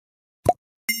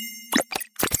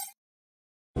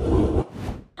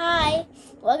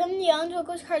Welcome to Young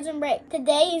Toko's Cards and Break.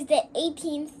 Today is the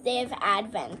 18th day of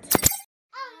Advent.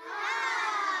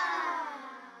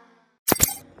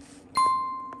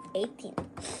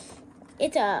 18th.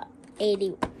 It's a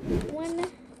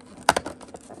 81.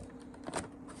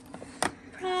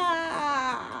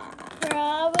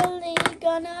 Probably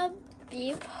gonna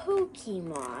be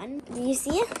Pokemon. Do you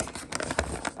see it?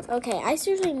 Okay, I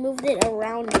seriously moved it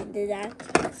around and did that.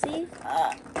 See?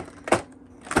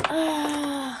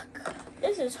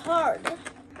 This is hard.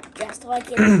 Just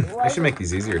like it was. I should make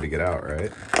these easier to get out,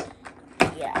 right?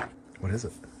 Yeah. What is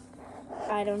it?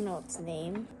 I don't know its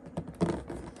name.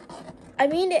 I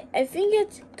mean, I think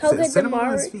it's Toga Set him on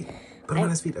Damaru. his feet. Put him on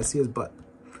his feet. I see his butt.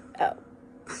 Oh.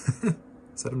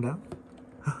 Set him down.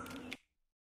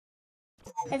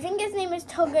 I think his name is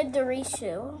Toga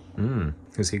Darishu.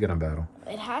 Who's he gonna battle?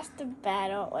 It has to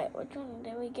battle. Wait, which one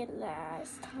did we get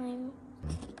last time?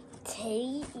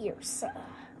 Teirsa.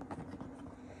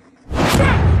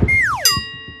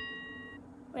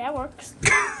 That works.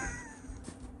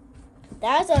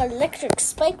 That's an electric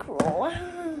spike roll.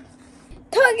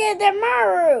 Toga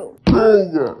Damaru!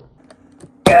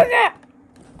 Toga!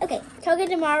 Okay, Toga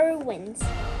Damaru wins.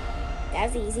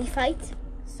 That's an easy fight.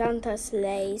 Santa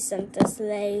sleigh, Santa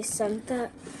sleigh,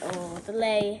 Santa. Oh, the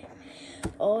sleigh.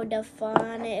 Oh, the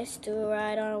fun is to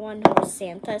ride on one horse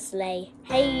Santa sleigh.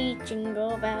 Hey,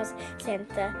 jingle bells,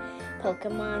 Santa,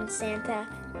 Pokemon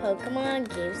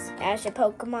gives Ash a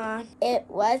Pokemon. It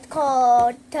was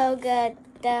called Toga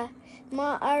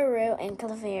Damaru and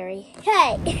Clefairy.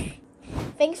 Hey!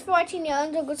 Thanks for watching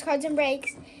Young Toko's Cards and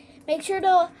Breaks. Make sure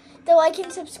to like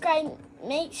and subscribe.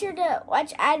 Make sure to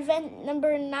watch Advent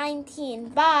number 19.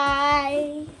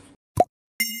 Bye!